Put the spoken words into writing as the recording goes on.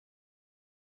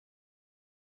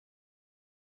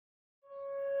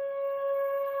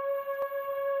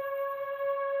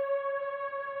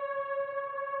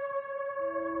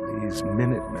these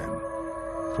Minutemen,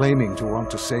 claiming to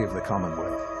want to save the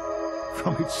Commonwealth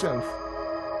from itself.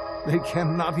 They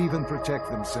cannot even protect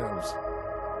themselves.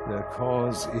 Their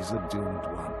cause is a doomed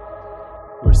one.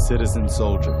 We're citizen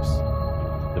soldiers,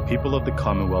 the people of the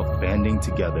Commonwealth banding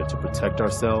together to protect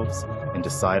ourselves and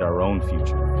decide our own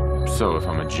future. So if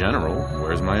I'm a general,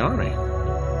 where's my army?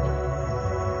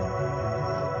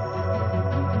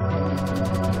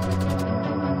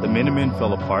 The Minutemen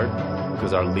fell apart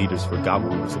because our leaders forgot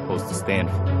what we were supposed to stand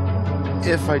for.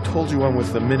 If I told you I'm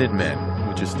with the Minutemen,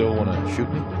 would you still want to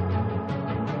shoot me?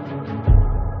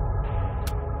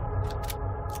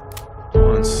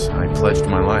 Once, I pledged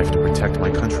my life to protect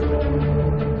my country.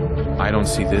 I don't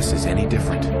see this as any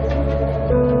different.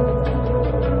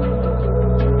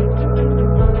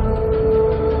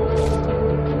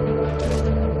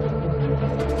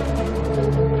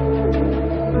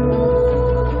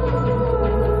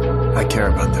 I care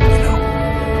about them, you know.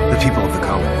 The people of the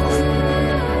Commonwealth.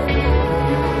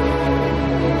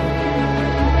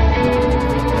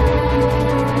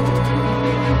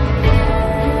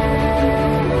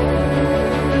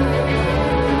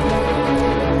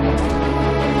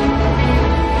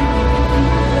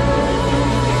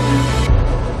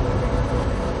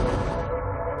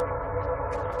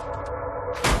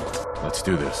 Let's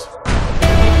do this.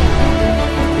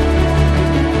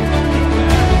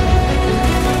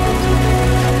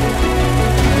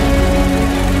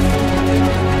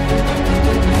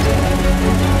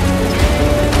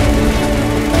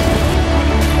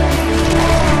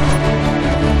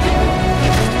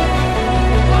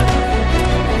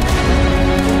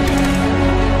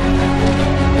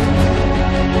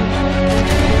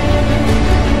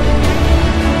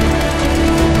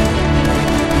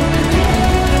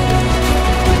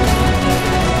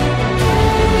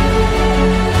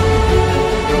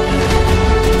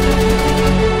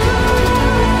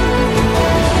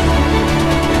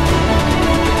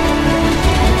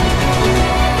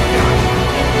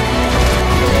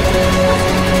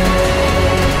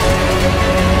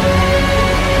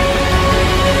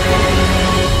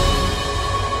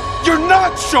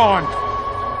 Sean!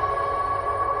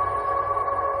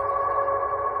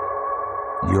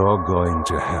 You're going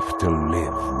to have to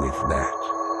live with that.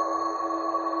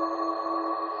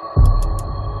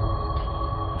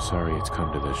 I'm sorry it's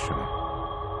come to this, Sean.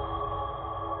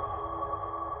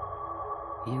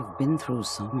 You've been through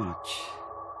so much.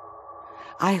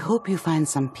 I hope you find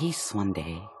some peace one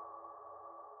day.